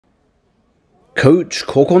Coach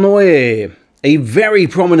Kokonoe, a very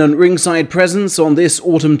prominent ringside presence on this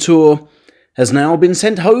autumn tour, has now been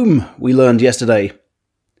sent home, we learned yesterday.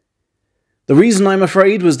 The reason, I'm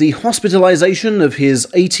afraid, was the hospitalization of his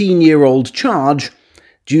 18-year-old charge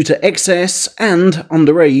due to excess and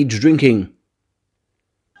underage drinking.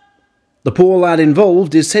 The poor lad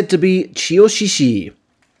involved is said to be Chiyoshishi.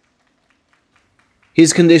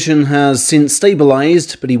 His condition has since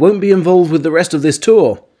stabilized, but he won't be involved with the rest of this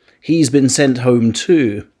tour. He's been sent home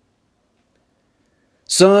too.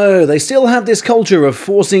 So, they still have this culture of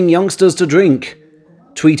forcing youngsters to drink,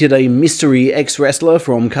 tweeted a mystery ex-wrestler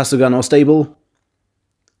from Kasugano stable.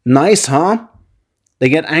 Nice, huh? They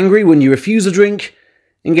get angry when you refuse a drink,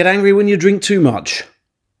 and get angry when you drink too much.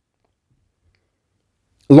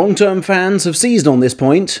 Long-term fans have seized on this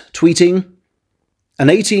point, tweeting, "An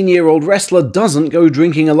 18-year-old wrestler doesn't go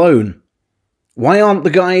drinking alone. Why aren't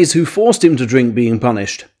the guys who forced him to drink being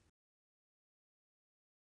punished?"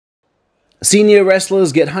 Senior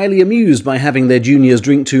wrestlers get highly amused by having their juniors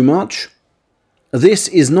drink too much. This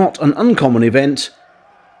is not an uncommon event,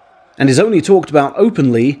 and is only talked about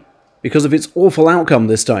openly because of its awful outcome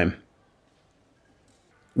this time.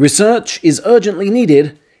 Research is urgently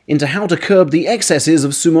needed into how to curb the excesses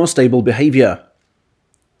of sumo stable behavior.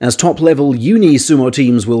 As top-level uni-sumo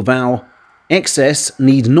teams will vow, excess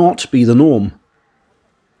need not be the norm.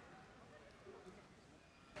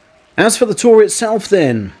 As for the tour itself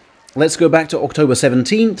then, let's go back to October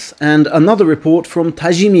 17th and another report from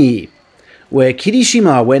Tajimi, where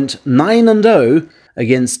Kirishima went 9-0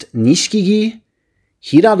 against Nishikigi,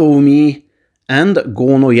 Hiradoumi, and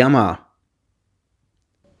Gonoyama.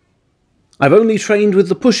 "I've only trained with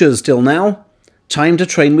the pushers till now. Time to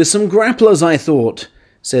train with some grapplers, I thought,"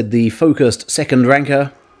 said the focused second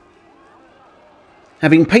ranker.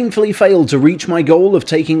 "Having painfully failed to reach my goal of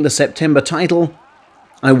taking the September title,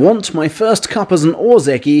 I want my first cup as an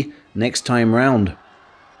Ozeki next time round."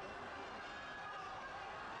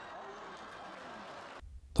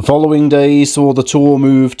 The following day saw the tour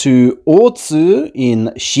move to Otsu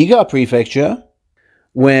in Shiga Prefecture,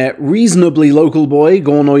 where reasonably local boy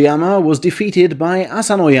Gonoyama was defeated by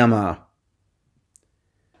Asanoyama.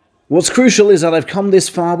 "What's crucial is that I've come this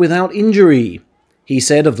far without injury," he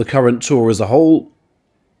said of the current tour as a whole.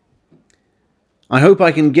 "I hope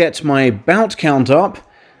I can get my bout count up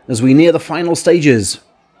as we near the final stages."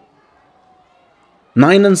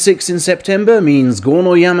 9-6 in September means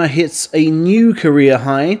Gonoyama hits a new career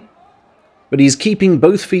high, but he's keeping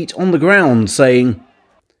both feet on the ground, saying,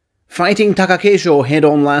 "Fighting Takakeisho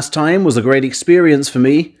head-on last time was a great experience for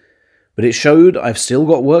me, but it showed I've still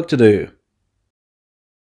got work to do."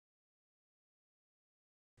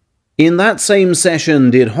 In that same session,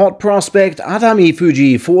 did hot prospect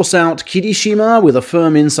Terunofuji force out Kirishima with a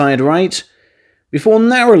firm inside right, before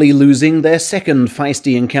narrowly losing their second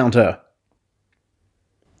feisty encounter.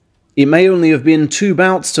 "It may only have been 2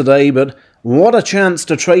 bouts today, but what a chance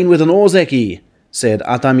to train with an Ozeki," said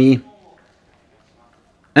Atami.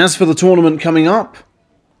 "As for the tournament coming up,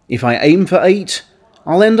 if I aim for 8,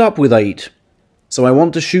 I'll end up with 8, so I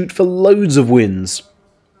want to shoot for loads of wins.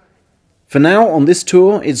 For now, on this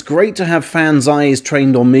tour, it's great to have fans' eyes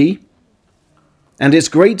trained on me, and it's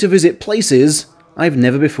great to visit places I've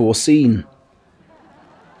never before seen."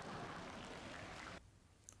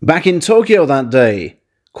 Back in Tokyo that day,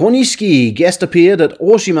 Konishiki guest appeared at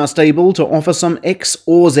Oshima stable to offer some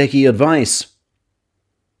ex-Ozeki advice.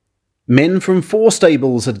 Men from 4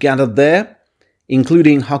 stables had gathered there,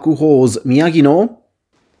 including Hakuho's Miyagino,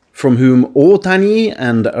 from whom Otani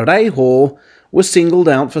and Reiho were singled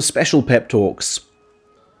out for special pep talks,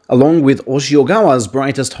 along with Oshiogawa's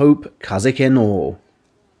brightest hope, Kazeke no.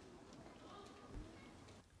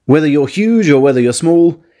 "Whether you're huge or whether you're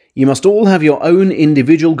small, you must all have your own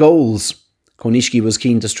individual goals," Konishiki was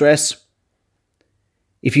keen to stress.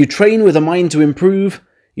 "If you train with a mind to improve,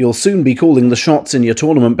 you'll soon be calling the shots in your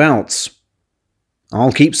tournament bouts.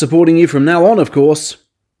 I'll keep supporting you from now on, of course."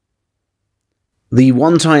 The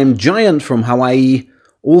one-time giant from Hawaii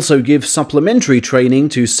also gives supplementary training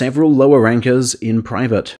to several lower rankers in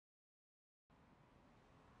private.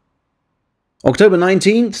 October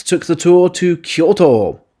 19th took the tour to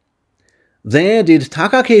Kyoto. There did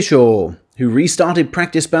Takakeisho, who restarted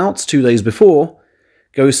practice bouts 2 days before,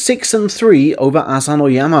 go 6-3 over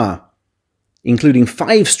Asanoyama, including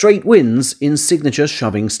 5 straight wins in signature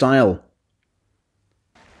shoving style.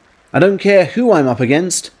 "I don't care who I'm up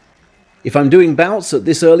against. If I'm doing bouts at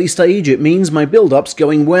this early stage, it means my build-up's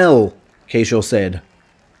going well," Keisho said.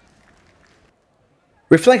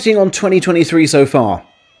 Reflecting on 2023 so far,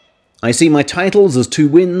 I see my titles as 2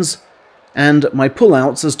 wins, and my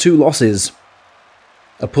pullouts as 2 losses.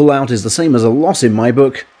 A pull-out is the same as a loss in my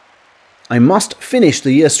book. I must finish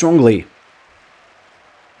the year strongly.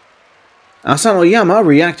 Asanoyama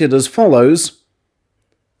reacted as follows.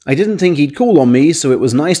 I didn't think he'd call on me, so it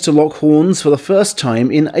was nice to lock horns for the first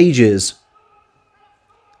time in ages.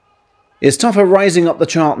 It's tougher rising up the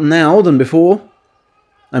chart now than before.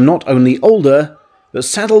 I'm not only older, but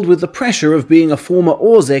saddled with the pressure of being a former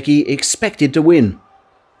Ozeki expected to win.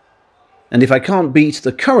 And if I can't beat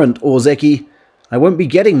the current Ozeki, I won't be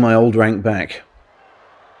getting my old rank back.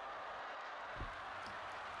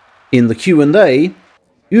 In the Q&A,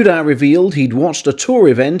 Ura revealed he'd watched a tour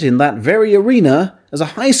event in that very arena as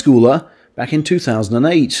a high schooler back in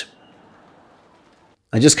 2008.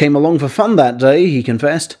 I just came along for fun that day, he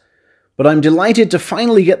confessed, but I'm delighted to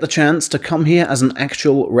finally get the chance to come here as an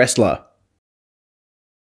actual wrestler.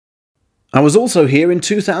 I was also here in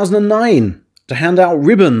 2009 to hand out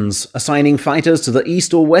ribbons assigning fighters to the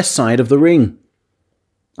east or west side of the ring.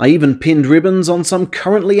 I even pinned ribbons on some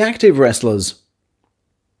currently active wrestlers.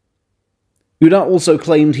 Ura also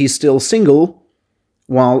claimed he's still single,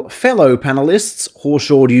 while fellow panelists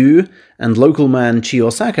Hoshou Ryu and local man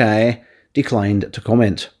Chiyo Sakai declined to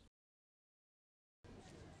comment.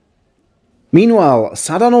 Meanwhile,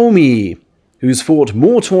 Sadanomi, who's fought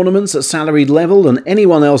more tournaments at salaried level than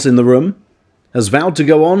anyone else in the room, has vowed to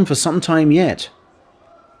go on for some time yet.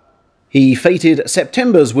 He fated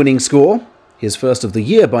September's winning score, his first of the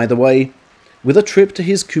year by the way, with a trip to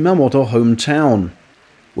his Kumamoto hometown,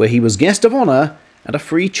 where he was guest of honor at a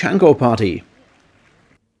free chanko party.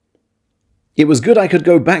 It was good I could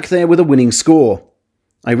go back there with a winning score.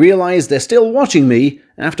 I realized they're still watching me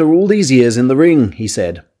after all these years in the ring, he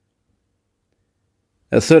said.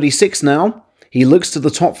 At 36 now, he looks to the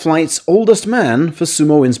top flight's oldest man for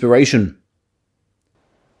sumo inspiration.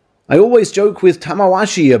 I always joke with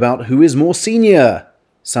Tamawashi about who is more senior,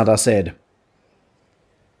 Sada said.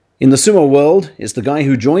 In the sumo world, it's the guy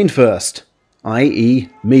who joined first, i.e.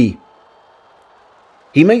 me.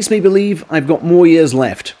 He makes me believe I've got more years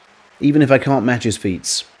left, even if I can't match his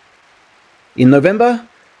feats. In November,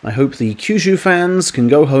 I hope the Kyushu fans can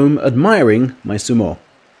go home admiring my sumo.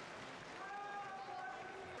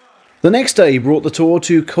 The next day brought the tour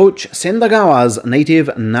to Coach Sendagawa's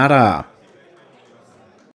native Nara.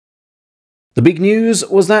 The big news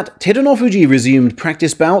was that Terunofuji resumed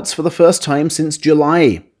practice bouts for the first time since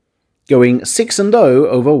July, going 6-0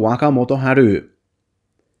 over Wakamotoharu.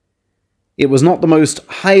 It was not the most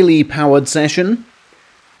highly powered session,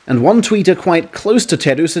 and one tweeter quite close to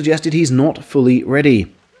Teru suggested he's not fully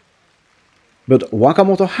ready. But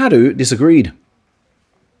Wakamotoharu disagreed.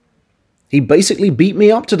 He basically beat me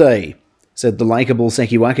up today, said the likeable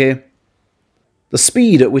Sekiwake. The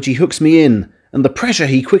speed at which he hooks me in, and the pressure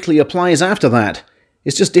he quickly applies after that,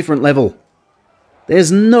 is just different level.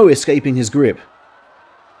 There's no escaping his grip.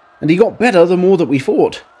 And he got better the more that we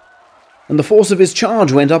fought. And the force of his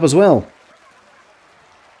charge went up as well.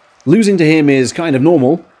 Losing to him is kind of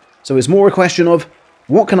normal, so it's more a question of,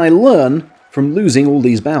 what can I learn from losing all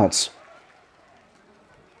these bouts?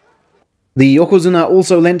 The Yokozuna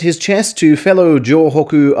also lent his chest to fellow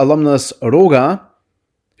Johoku alumnus Roga,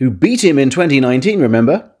 who beat him in 2019,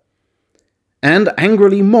 remember? And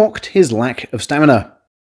angrily mocked his lack of stamina.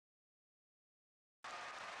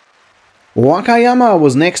 Wakayama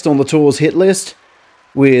was next on the tour's hit list,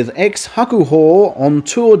 with ex-Hakuho on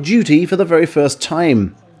tour duty for the very first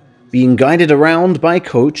time, being guided around by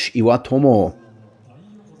coach Iwatomo.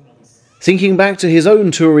 Thinking back to his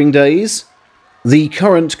own touring days, the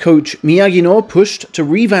current coach Miyagino pushed to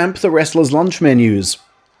revamp the wrestlers' lunch menus.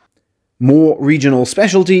 More regional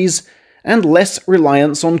specialties, and less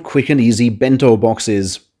reliance on quick and easy bento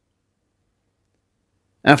boxes.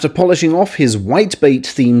 After polishing off his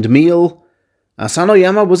whitebait-themed meal,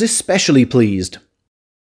 Asanoyama was especially pleased.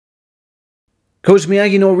 Coach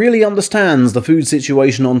Miyagino really understands the food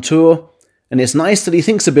situation on tour, and it's nice that he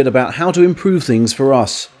thinks a bit about how to improve things for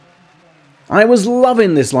us. I was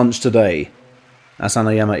loving this lunch today,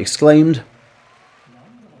 Asanoyama exclaimed.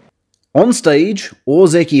 On stage,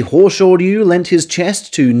 Ozeki Hoshou Ryu lent his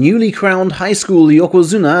chest to newly crowned high school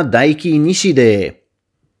Yokozuna Daiki Nishide,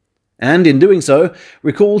 and in doing so,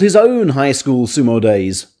 recalled his own high school sumo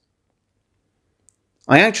days.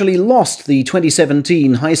 I actually lost the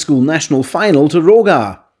 2017 high school national final to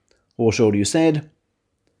Roga, Hoshou Ryu said.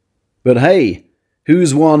 But hey,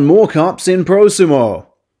 who's won more cups in pro sumo?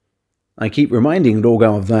 I keep reminding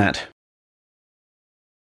Roga of that.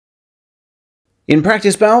 In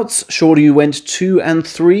practice bouts, Shoryu went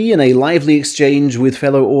 2-3 in a lively exchange with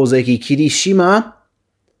fellow Ozeki Kirishima.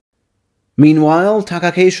 Meanwhile,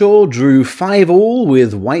 Takakeisho drew 5-all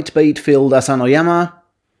with whitebait-filled Asanoyama,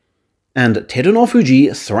 and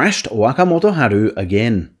Terunofuji thrashed Wakamotoharu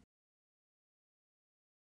again.